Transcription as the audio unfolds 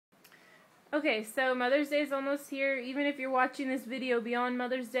Okay, so Mother's Day is almost here. Even if you're watching this video beyond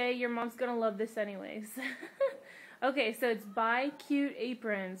Mother's Day, your mom's gonna love this anyways. Okay, so it's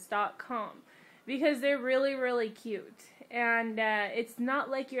BuyCuteAprons.com because they're really, really cute. And it's not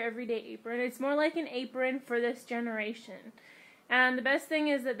like your everyday apron. It's more like an apron for this generation. And the best thing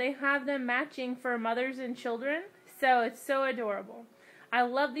is that they have them matching for mothers and children. So it's so adorable. I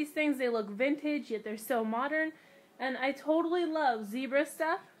love these things. They look vintage, yet they're so modern. And I totally love zebra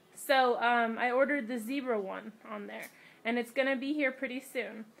stuff. So I ordered the zebra one on there. And it's going to be here pretty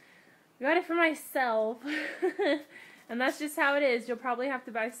soon. I got it for myself. And that's just how it is. You'll probably have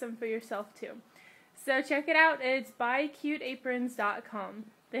to buy some for yourself too. So check it out. It's BuyCuteAprons.com.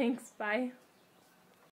 Thanks. Bye.